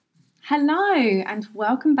Hello, and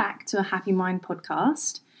welcome back to a Happy Mind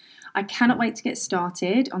podcast. I cannot wait to get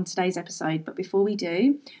started on today's episode, but before we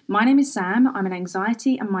do, my name is Sam. I'm an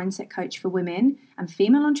anxiety and mindset coach for women and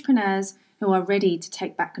female entrepreneurs who are ready to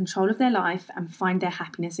take back control of their life and find their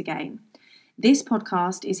happiness again. This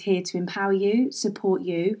podcast is here to empower you, support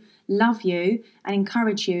you, love you, and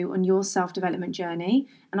encourage you on your self-development journey.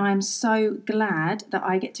 And I am so glad that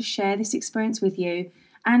I get to share this experience with you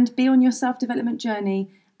and be on your self-development journey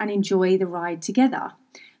and enjoy the ride together.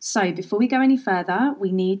 So before we go any further,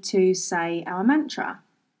 we need to say our mantra.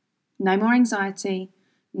 No more anxiety,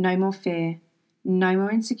 no more fear, no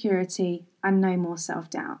more insecurity, and no more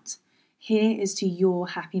self-doubt. Here is to your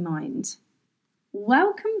happy mind.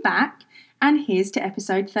 Welcome back, and here's to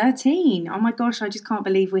episode 13. Oh my gosh, I just can't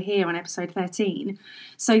believe we're here on episode 13.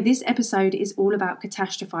 So this episode is all about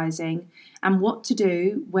catastrophizing and what to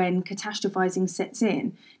do when catastrophizing sets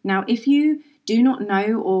in. Now, if you do not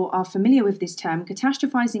know or are familiar with this term,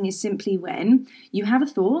 catastrophizing is simply when you have a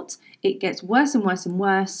thought, it gets worse and worse and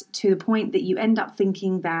worse to the point that you end up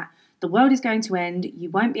thinking that the world is going to end,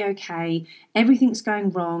 you won't be okay, everything's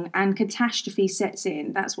going wrong, and catastrophe sets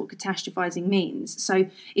in. That's what catastrophizing means. So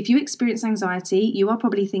if you experience anxiety, you are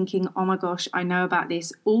probably thinking, oh my gosh, I know about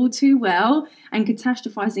this all too well, and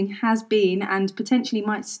catastrophizing has been and potentially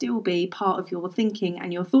might still be part of your thinking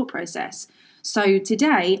and your thought process. So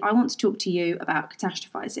today I want to talk to you about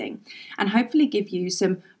catastrophizing and hopefully give you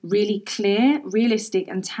some really clear, realistic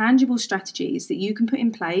and tangible strategies that you can put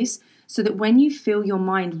in place so that when you feel your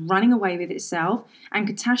mind running away with itself and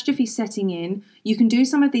catastrophe setting in, you can do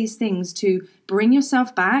some of these things to bring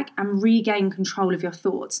yourself back and regain control of your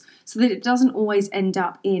thoughts so that it doesn't always end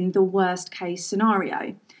up in the worst case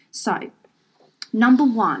scenario. So, number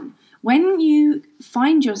one, when you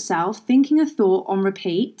find yourself thinking a thought on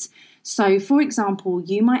repeat, so, for example,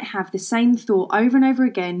 you might have the same thought over and over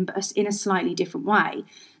again, but in a slightly different way.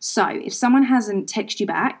 So, if someone hasn't texted you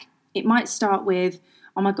back, it might start with,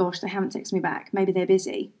 oh my gosh, they haven't texted me back. Maybe they're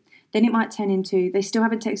busy. Then it might turn into, they still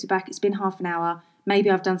haven't texted me back. It's been half an hour. Maybe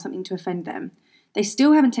I've done something to offend them. They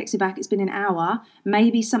still haven't texted back. It's been an hour.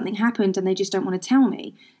 Maybe something happened and they just don't want to tell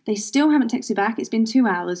me. They still haven't texted back. It's been 2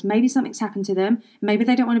 hours. Maybe something's happened to them. Maybe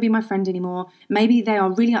they don't want to be my friend anymore. Maybe they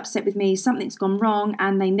are really upset with me. Something's gone wrong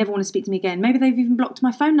and they never want to speak to me again. Maybe they've even blocked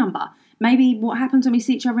my phone number. Maybe what happens when we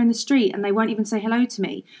see each other in the street and they won't even say hello to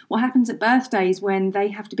me. What happens at birthdays when they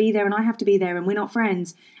have to be there and I have to be there and we're not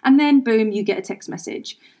friends. And then boom, you get a text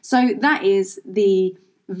message. So that is the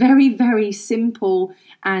very, very simple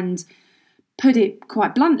and, put it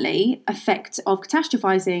quite bluntly, effect of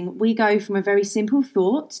catastrophizing. We go from a very simple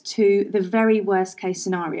thought to the very worst case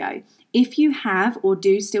scenario. If you have or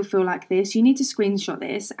do still feel like this, you need to screenshot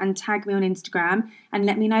this and tag me on Instagram and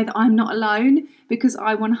let me know that I'm not alone, because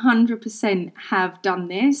I 100% have done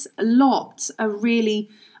this a lot,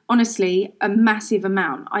 honestly, a massive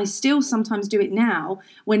amount. I still sometimes do it now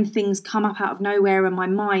when things come up out of nowhere and my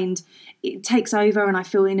mind, it takes over and I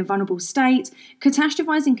feel in a vulnerable state.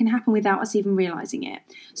 Catastrophizing can happen without us even realizing it.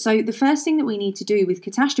 So the first thing that we need to do with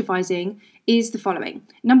catastrophizing is the following.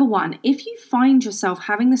 Number one, if you find yourself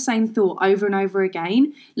having the same thought over and over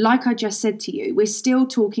again, like I just said to you, we're still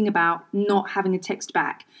talking about not having a text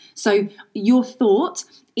back. So your thought,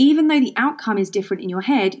 even though the outcome is different in your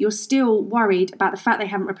head, you're still worried about the fact they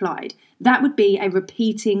haven't replied. That would be a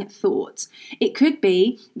repeating thought. It could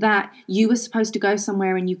be that you were supposed to go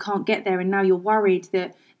somewhere and you can't get there and now you're worried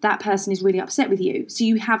that that person is really upset with you. So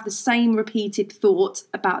you have the same repeated thought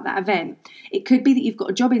about that event. It could be that you've got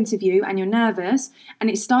a job interview and you're nervous and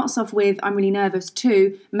it starts off with, I'm really nervous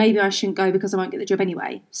too, maybe I shouldn't go because I won't get the job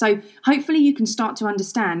anyway. So hopefully you can start to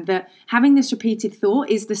understand that having this repeated thought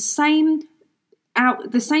is the same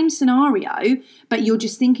scenario, but you're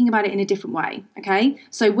just thinking about it in a different way, okay?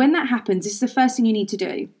 So when that happens, this is the first thing you need to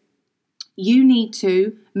do. You need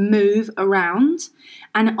to move around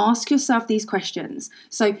and ask yourself these questions.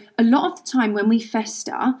 So a lot of the time when we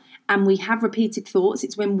fester and we have repeated thoughts,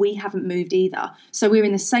 it's when we haven't moved either. So we're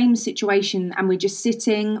in the same situation and we're just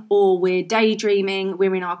sitting, or we're daydreaming,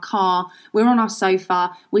 we're in our car, we're on our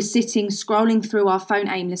sofa, we're sitting, scrolling through our phone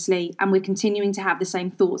aimlessly, and we're continuing to have the same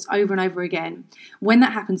thoughts over and over again. When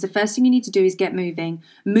that happens, the first thing you need to do is get moving,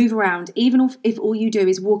 move around, even if all you do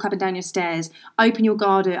is walk up and down your stairs, open your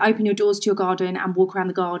doors to your garden and walk around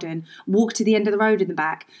the garden, walk to the end of the road in the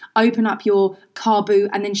back, open up your car boot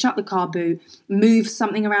and then shut the car boot, move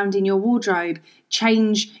something around in your wardrobe,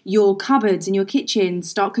 change your cupboards in your kitchen,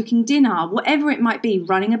 start cooking dinner, whatever it might be,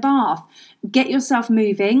 running a bath. Get yourself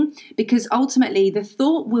moving, because ultimately the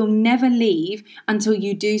thought will never leave until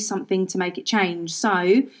you do something to make it change.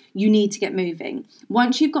 So you need to get moving.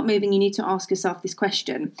 Once you've got moving, you need to ask yourself this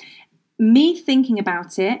question. me thinking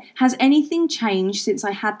about it, has anything changed since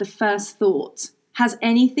I had the first thought? Has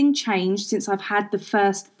anything changed since I've had the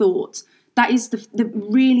first thought? That is the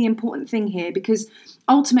really important thing here, because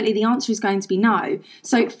ultimately the answer is going to be no.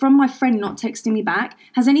 So from my friend not texting me back,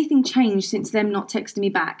 has anything changed since them not texting me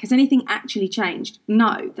back? Has anything actually changed?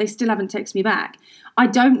 No, they still haven't texted me back. I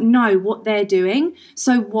don't know what they're doing.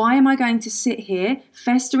 So why am I going to sit here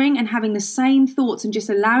festering and having the same thoughts and just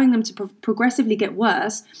allowing them to progressively get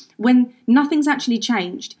worse when nothing's actually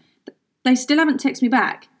changed? They still haven't texted me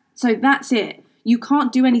back. So that's it. You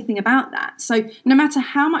can't do anything about that. So no matter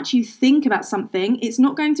how much you think about something, it's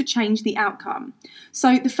not going to change the outcome.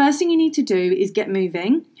 So the first thing you need to do is get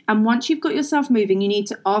moving. And once you've got yourself moving, you need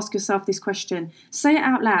to ask yourself this question. Say it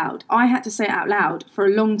out loud. I had to say it out loud for a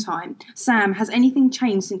long time. Sam, has anything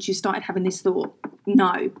changed since you started having this thought?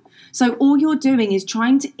 No. So all you're doing is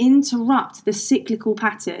trying to interrupt the cyclical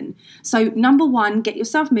pattern. So number one, get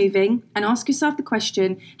yourself moving and ask yourself the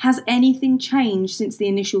question, has anything changed since the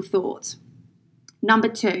initial thought? Number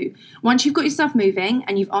two, once you've got yourself moving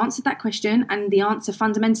and you've answered that question and the answer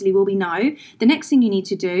fundamentally will be no, the next thing you need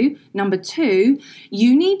to do, number two,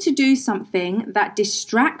 you need to do something that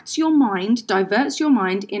distracts your mind, diverts your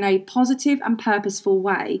mind in a positive and purposeful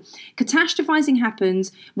way. Catastrophizing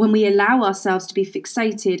happens when we allow ourselves to be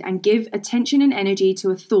fixated and give attention and energy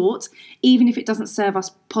to a thought, even if it doesn't serve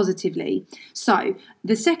us positively. So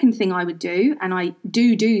the second thing I would do, and I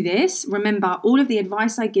do this, remember all of the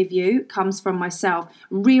advice I give you comes from myself.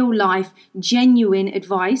 Real life, genuine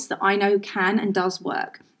advice that I know can and does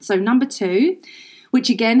work. So number two, which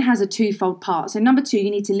again has a twofold part. So number two,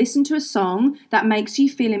 you need to listen to a song that makes you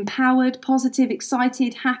feel empowered, positive,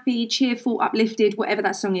 excited, happy, cheerful, uplifted, whatever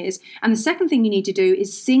that song is. And the second thing you need to do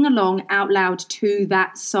is sing along out loud to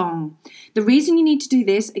that song. The reason you need to do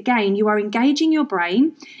this, again, you are engaging your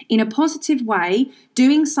brain in a positive way,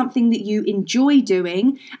 doing something that you enjoy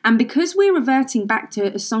doing. And because we're reverting back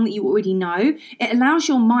to a song that you already know, it allows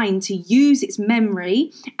your mind to use its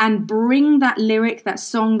memory and bring that lyric, that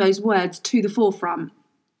song, those words to the forefront.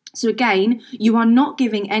 So again, you are not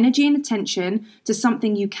giving energy and attention to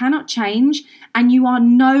something you cannot change, and you are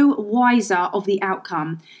no wiser of the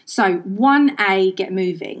outcome. So 1A, get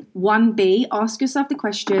moving. 1B, ask yourself the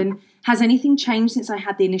question, has anything changed since I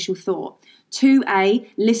had the initial thought? 2A,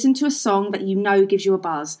 listen to a song that you know gives you a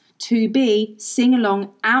buzz. 2B, sing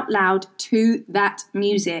along out loud to that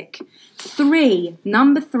music.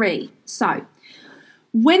 Number three. So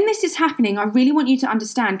when this is happening, I really want you to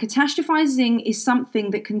understand catastrophizing is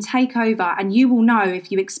something that can take over, and you will know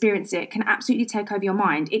if you experience it, can absolutely take over your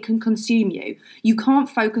mind. It can consume you. You can't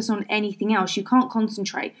focus on anything else. You can't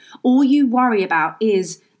concentrate. All you worry about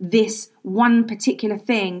is this one particular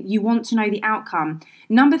thing. You want to know the outcome.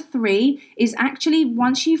 Number three is actually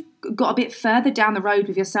once you've got a bit further down the road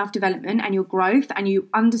with your self-development and your growth and you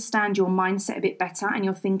understand your mindset a bit better and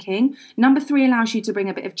your thinking, number three allows you to bring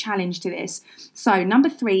a bit of challenge to this. So number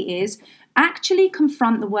three is actually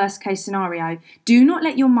confront the worst case scenario. Do not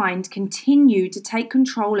let your mind continue to take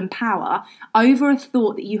control and power over a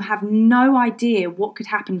thought that you have no idea what could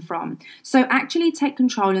happen from. So actually take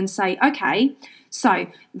control and say, okay, so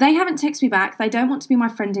they haven't texted me back. They don't want to be my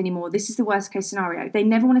friend anymore. This is the worst case scenario. They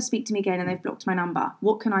never want to speak to me again and they've blocked my number.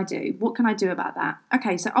 What can I do? What can I do about that?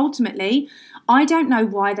 Okay, so ultimately, I don't know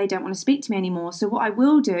why they don't want to speak to me anymore. So what I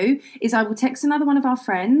will do is I will text another one of our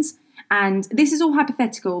friends. And this is all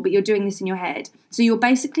hypothetical, but you're doing this in your head. So you're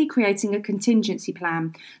basically creating a contingency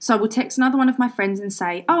plan. So I will text another one of my friends and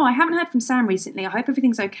say, oh, I haven't heard from Sam recently. I hope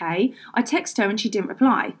everything's okay. I text her and she didn't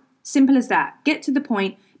reply. Simple as that. Get to the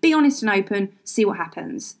point. Be honest and open, see what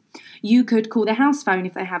happens. You could call their house phone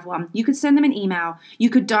if they have one. You could send them an email. You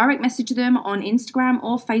could direct message them on Instagram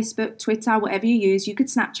or Facebook, Twitter, whatever you use. You could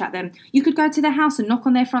Snapchat them. You could go to their house and knock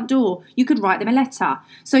on their front door. You could write them a letter.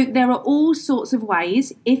 So there are all sorts of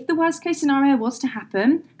ways, if the worst case scenario was to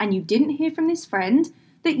happen and you didn't hear from this friend,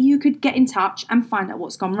 that you could get in touch and find out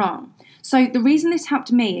what's gone wrong. So the reason this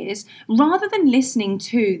helped me is rather than listening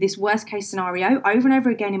to this worst case scenario over and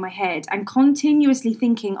over again in my head and continuously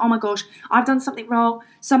thinking, oh my gosh, I've done something wrong,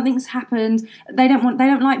 something's happened, they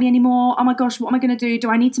don't like me anymore, oh my gosh, what am I going to do?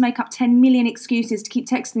 Do I need to make up 10 million excuses to keep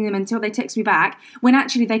texting them until they text me back? When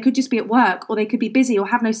actually they could just be at work, or they could be busy or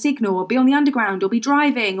have no signal, or be on the underground, or be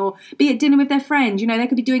driving, or be at dinner with their friend. You know, they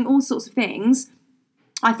could be doing all sorts of things.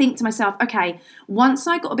 I think to myself, okay, once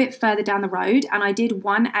I got a bit further down the road and I did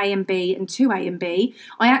 1A and B and 2A and B,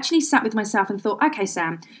 I actually sat with myself and thought, okay,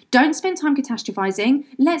 Sam, don't spend time catastrophizing.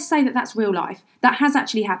 Let's say that that's real life. That has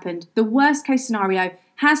actually happened. The worst case scenario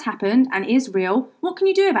has happened and is real. What can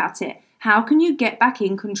you do about it? How can you get back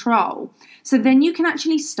in control? So then you can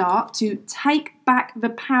actually start to take back the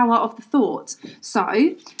power of the thoughts.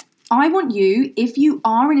 So I want you, if you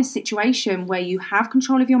are in a situation where you have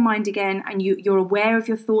control of your mind again and you're aware of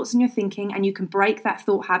your thoughts and your thinking and you can break that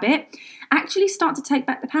thought habit, actually start to take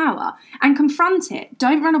back the power and confront it.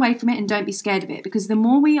 Don't run away from it and don't be scared of it, because the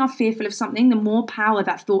more we are fearful of something, the more power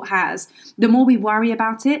that thought has. The more we worry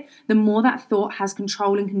about it, the more that thought has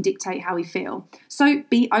control and can dictate how we feel. So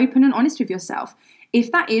be open and honest with yourself. If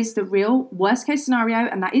that is the real worst case scenario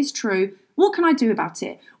and that is true, what can I do about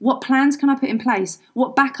it? What plans can I put in place?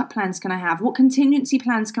 What backup plans can I have? What contingency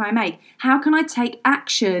plans can I make? How can I take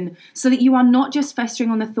action so that you are not just festering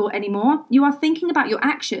on the thought anymore? You are thinking about your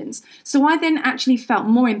actions. So I then actually felt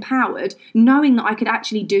more empowered knowing that I could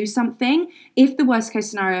actually do something if the worst case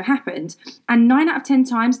scenario happened. And 9 out of 10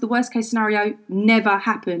 times, the worst case scenario never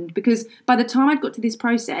happened, because by the time I'd got to this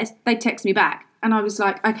process, they'd text me back. And I was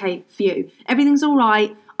like, okay, phew, everything's all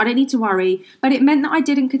right. I don't need to worry. But it meant that I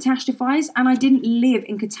didn't catastrophize and I didn't live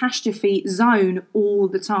in catastrophe zone all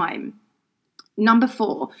the time. Number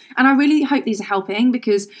 4, and I really hope these are helping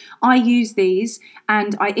because I use these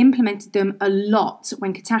and I implemented them a lot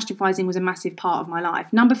when catastrophizing was a massive part of my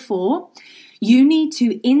life. Number 4, you need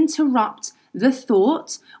to interrupt the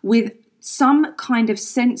thought with some kind of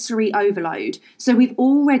sensory overload. So we've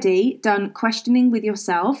already done questioning with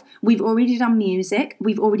yourself, we've already done music,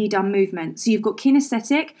 we've already done movement. So you've got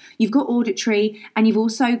kinesthetic, you've got auditory, and you've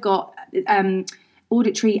also got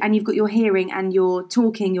auditory, and you've got your hearing and your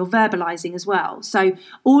talking, your verbalizing as well. So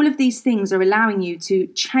all of these things are allowing you to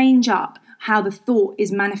change up how the thought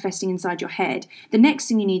is manifesting inside your head. The next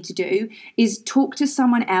thing you need to do is talk to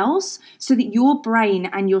someone else so that your brain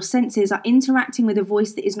and your senses are interacting with a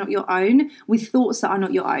voice that is not your own, with thoughts that are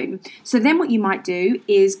not your own. So then what you might do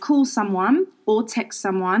is call someone or text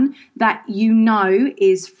someone that you know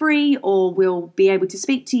is free or will be able to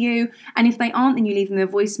speak to you. And if they aren't, then you leave them a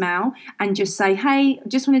voicemail and just say, hey, I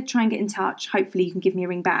just wanted to try and get in touch. Hopefully you can give me a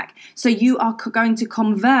ring back. So you are going to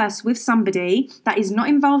converse with somebody that is not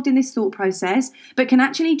involved in this thought process, but can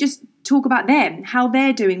actually just talk about them, how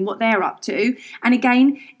they're doing, what they're up to. And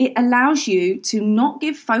again, it allows you to not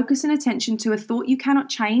give focus and attention to a thought you cannot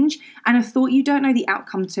change and a thought you don't know the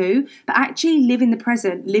outcome to, but actually live in the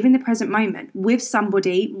present moment with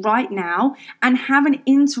somebody right now and have an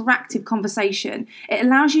interactive conversation. It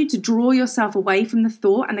allows you to draw yourself away from the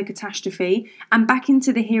thought and the catastrophe and back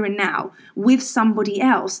into the here and now with somebody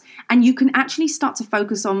else. And you can actually start to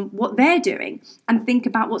focus on what they're doing and think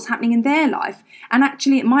about what's happening in their life. And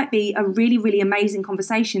actually, it might be a really, really amazing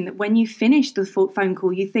conversation that when you finish the phone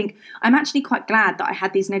call, you think, I'm actually quite glad that I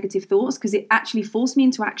had these negative thoughts because it actually forced me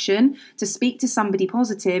into action to speak to somebody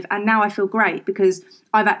positive. And now I feel great because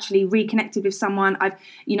I've actually reconnected with someone. I've,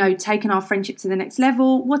 taken our friendship to the next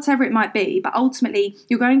level, whatever it might be. But ultimately,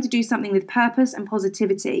 you're going to do something with purpose and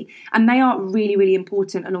positivity. And they are really, really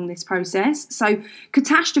important along this process. So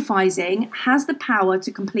catastrophizing has the power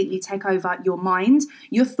to completely take over your mind,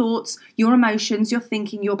 your thoughts, your emotions, your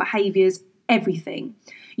thinking, your behaviors, everything.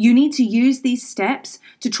 You need to use these steps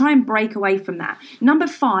to try and break away from that. Number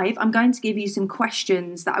 5, I'm going to give you some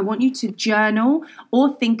questions that I want you to journal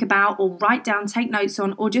or think about or write down, take notes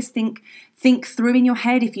on, or just think through in your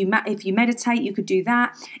head. If you meditate, you could do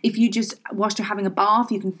that. If you just, whilst you're having a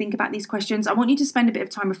bath, you can think about these questions. I want you to spend a bit of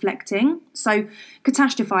time reflecting. So,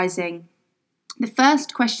 catastrophizing. The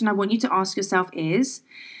first question I want you to ask yourself is,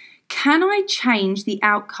 can I change the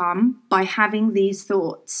outcome by having these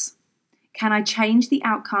thoughts? Can I change the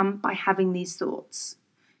outcome by having these thoughts?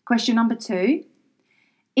 Question number 2,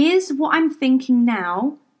 is what I'm thinking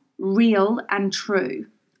now real and true,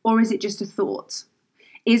 or is it just a thought?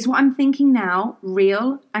 Is what I'm thinking now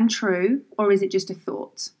real and true, or is it just a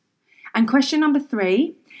thought? And question number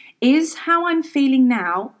 3, is how I'm feeling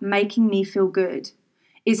now making me feel good?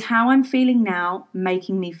 Is how I'm feeling now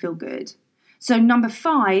making me feel good? So number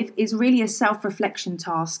 5 is really a self-reflection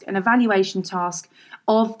task, an evaluation task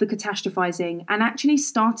of the catastrophizing and actually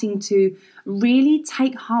starting to really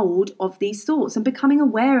take hold of these thoughts and becoming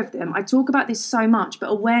aware of them. I talk about this so much,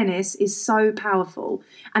 but awareness is so powerful.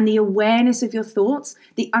 And the awareness of your thoughts,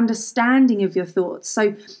 the understanding of your thoughts.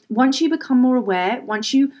 So once you become more aware,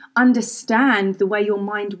 once you understand the way your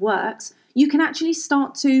mind works, you can actually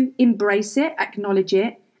start to embrace it, acknowledge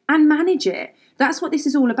it, and manage it. That's what this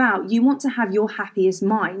is all about. You want to have your happiest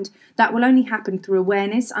mind. That will only happen through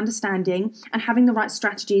awareness, understanding, and having the right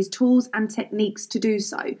strategies, tools, and techniques to do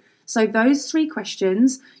so. So those 3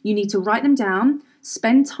 questions, you need to write them down,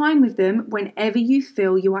 Spend time with them whenever you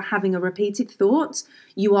feel you are having a repeated thought,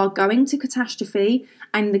 you are going to catastrophe,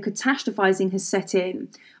 and the catastrophizing has set in.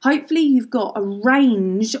 Hopefully you've got a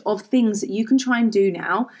range of things that you can try and do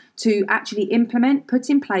now to actually implement, put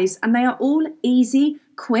in place, and they are all easy,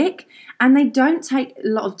 quick, and they don't take a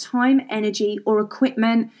lot of time, energy, or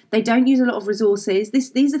equipment. They don't use a lot of resources.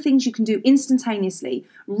 These are things you can do instantaneously,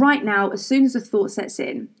 right now, as soon as the thought sets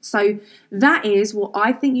in. So that is what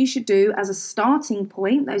I think you should do as a starting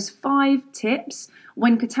point, those 5 tips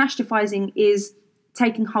when catastrophizing is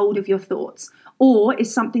taking hold of your thoughts, or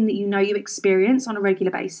is something that you know you experience on a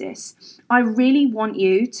regular basis. I really want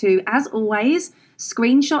you to, as always,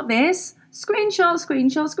 screenshot this. Screenshot.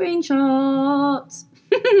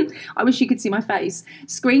 I wish you could see my face.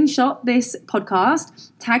 Screenshot this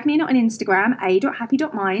podcast, tag me in on Instagram,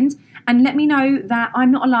 a.happy.mind, and let me know that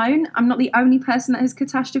I'm not alone. I'm not the only person that has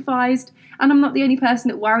catastrophized, and I'm not the only person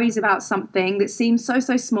that worries about something that seems so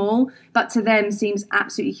small, but to them seems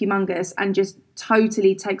absolutely humongous and just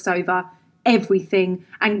totally takes over everything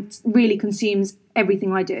and really consumes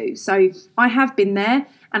everything I do. So I have been there,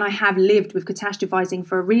 and I have lived with catastrophizing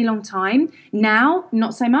for a really long time. Now,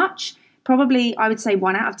 not so much. Probably, I would say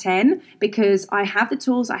 1 out of 10, because I have the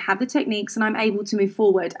tools, I have the techniques, and I'm able to move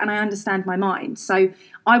forward, and I understand my mind. So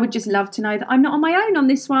I would just love to know that I'm not on my own on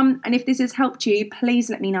this one. And if this has helped you,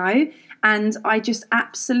 please let me know. And I just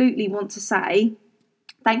absolutely want to say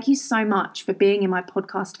thank you so much for being in my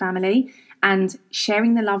podcast family and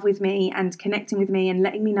sharing the love with me and connecting with me and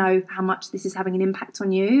letting me know how much this is having an impact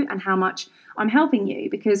on you and how much I'm helping you,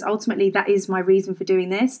 because ultimately that is my reason for doing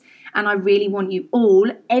this. And I really want you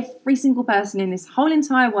all, every single person in this whole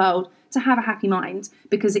entire world, to have a happy mind,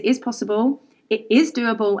 because it is possible, it is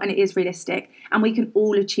doable, and it is realistic. And we can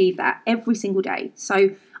all achieve that every single day.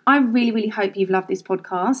 So I really hope you've loved this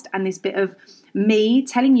podcast and this bit of me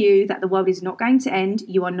telling you that the world is not going to end,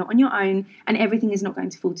 you are not on your own, and everything is not going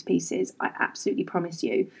to fall to pieces. I absolutely promise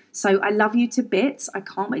you. So I love you to bits. I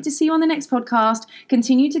can't wait to see you on the next podcast.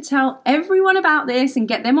 Continue to tell everyone about this and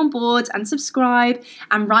get them on board and subscribe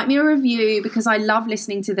and write me a review, because I love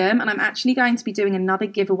listening to them. And I'm actually going to be doing another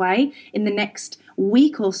giveaway in the next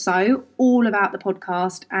week or so, all about the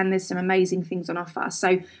podcast, and there's some amazing things on offer.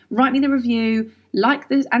 So write me the review, like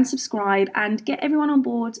this and subscribe, and get everyone on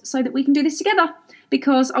board so that we can do this together,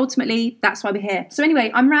 because ultimately that's why we're here. So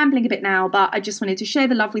anyway, I'm rambling a bit now, but I just wanted to share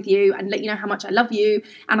the love with you and let you know how much I love you,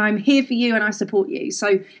 and I'm here for you and I support you.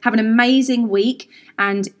 So have an amazing week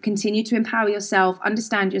and continue to empower yourself,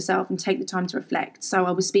 understand yourself, and take the time to reflect. So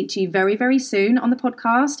I will speak to you very soon on the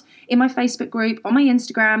podcast, in my Facebook group, on my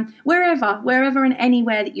Instagram, wherever and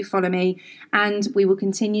anywhere that you follow me, and we will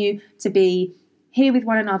continue to be here with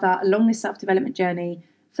one another along this self-development journey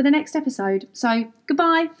for the next episode. So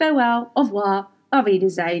goodbye, farewell, au revoir, auf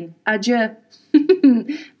Wiedersehen, adieu.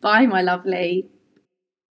 Bye, my lovely.